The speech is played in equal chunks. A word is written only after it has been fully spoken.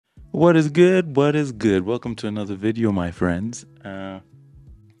What is good? What is good? Welcome to another video, my friends. Grab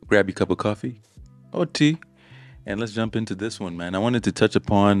your cup of coffee or tea, and let's jump into this one, man. I wanted to touch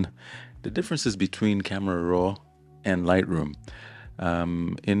upon the differences between Camera Raw and Lightroom.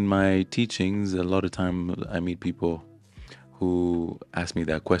 In my teachings, a lot of time I meet people who ask me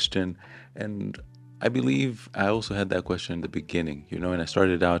that question, and I believe I also had that question in the beginning, and I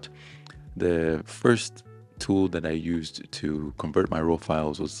started out the first tool that I used to convert my raw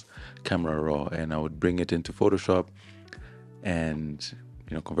files was Camera Raw, and I would bring it into Photoshop and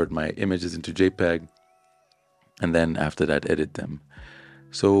convert my images into JPEG, and then after that edit them.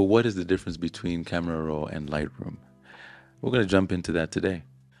 So what is the difference between Camera Raw and Lightroom? We're going to jump into that today.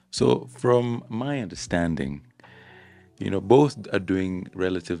 So from my understanding, both are doing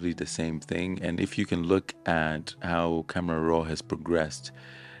relatively the same thing. And if you can look at how Camera Raw has progressed,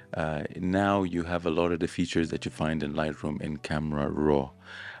 now you have a lot of the features that you find in Lightroom in Camera Raw.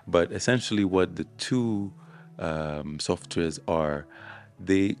 But essentially, what the two softwares are,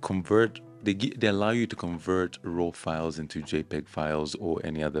 they allow you to convert raw files into JPEG files or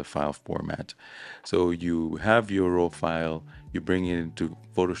any other file format. So you have your raw file, you bring it into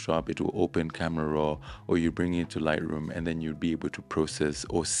Photoshop, it will open Camera Raw, or you bring it into Lightroom, and then you'll be able to process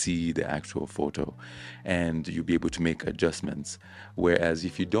or see the actual photo, and you'll be able to make adjustments. Whereas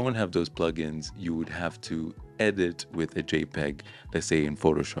if you don't have those plugins, you would have to edit with a JPEG, let's say in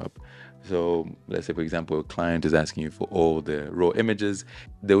Photoshop. So let's say, for example, a client is asking you for all the raw images.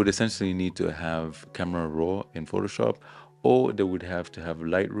 They would essentially need to have Camera Raw in Photoshop, or they would have to have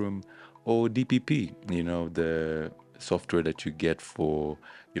Lightroom or DPP, the software that you get for,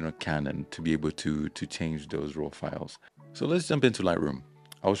 Canon to be able to change those raw files. So let's jump into Lightroom.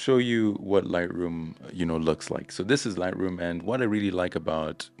 I'll show you what Lightroom, looks like. So this is Lightroom, and what I really like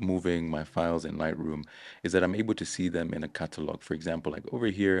about moving my files in Lightroom is that I'm able to see them in a catalog. For example, like over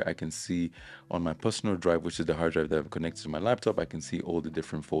here, I can see on my personal drive, which is the hard drive that I've connected to my laptop, I can see all the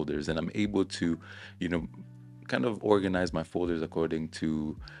different folders, and I'm able to, you know, kind of organize my folders according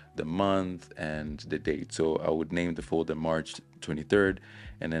to the month and the date. So I would name the folder March 23rd,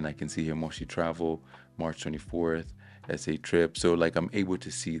 and then I can see here Moshi Travel, March 24th, SA Trip. So like I'm able to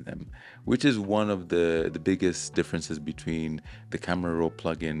see them, which is one of the biggest differences between the Camera Raw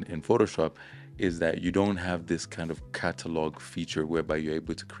plugin in Photoshop, is that you don't have this kind of catalog feature whereby you're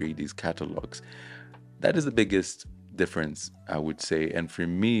able to create these catalogs. That is the biggest difference, I would say. And for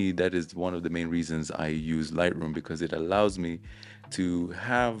me, that is one of the main reasons I use Lightroom, because it allows me to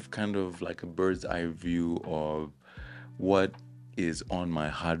have kind of like a bird's eye view of what is on my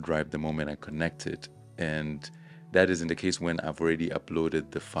hard drive the moment I connect it. And that isn't the case when I've already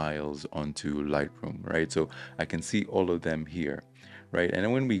uploaded the files onto Lightroom, right? So I can see all of them here, right? And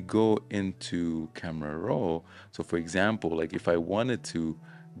then when we go into Camera Raw, so for example, like if I wanted to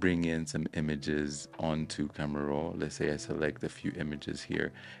bring in some images onto Camera Raw, let's say I select a few images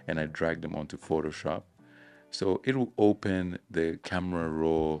here and I drag them onto Photoshop, so it will open the Camera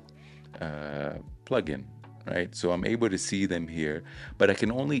Raw plugin, right? So I'm able to see them here, but I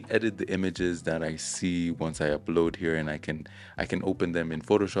can only edit the images that I see once I upload here, and I can open them in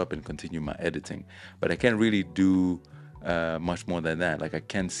Photoshop and continue my editing. But I can't really do much more than that. Like I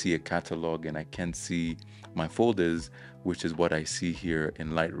can see a catalog and I can see my folders, which is what I see here in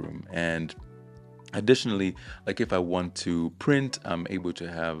Lightroom. And additionally, like if I want to print, I'm able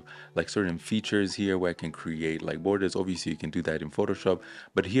to have like certain features here where I can create like borders. Obviously you can do that in Photoshop,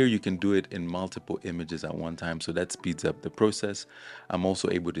 but here you can do it in multiple images at one time, so that speeds up the process. I'm also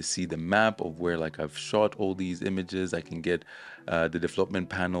able to see the map of where like I've shot all these images. I can get the development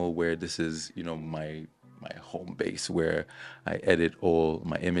panel where this is, my home base where I edit all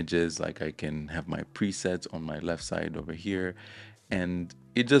my images. Like I can have my presets on my left side over here, and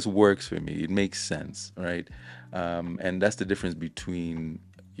it just works for me. It makes sense, right? And that's the difference between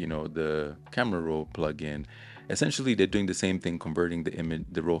the Camera Raw plugin. Essentially, they're doing the same thing, converting the image,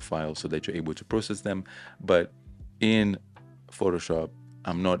 the raw files, so that you're able to process them. But in Photoshop,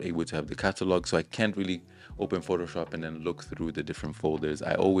 I'm not able to have the catalog, so I can't really open Photoshop and then look through the different folders.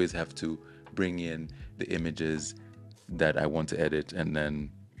 I always have to bring in the images that I want to edit and then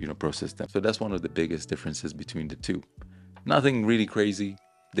process them. So that's one of the biggest differences between the two. Nothing really crazy.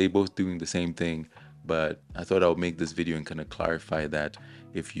 They both doing the same thing, but I thought I would make this video and kind of clarify that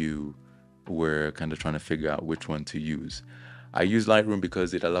if you were kind of trying to figure out which one to use. I use Lightroom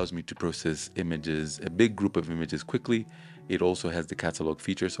because it allows me to process images, a big group of images quickly. It also has the catalog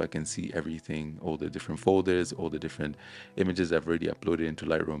feature, so I can see everything, all the different folders, all the different images I've already uploaded into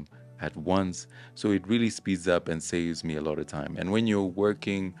Lightroom at once. So it really speeds up and saves me a lot of time. And when you're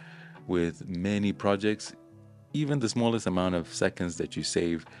working with many projects, even the smallest amount of seconds that you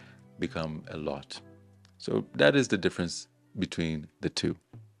save become a lot. So that is the difference between the two.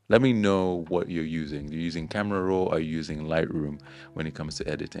 Let me know what you're using. You're using Camera Raw or are you using Lightroom when it comes to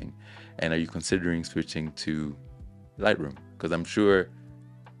editing? And are you considering switching to Lightroom? Because I'm sure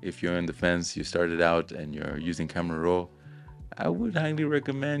if you're on the fence, you started out and you're using Camera Raw, I would highly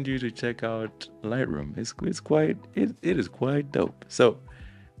recommend you to check out Lightroom. It is quite dope. So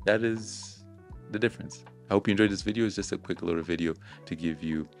that is the difference. I hope you enjoyed this video. It's just a quick little video to give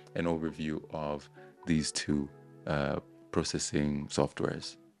you an overview of these two processing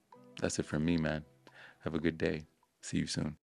softwares. That's it from me, man. Have a good day. See you soon.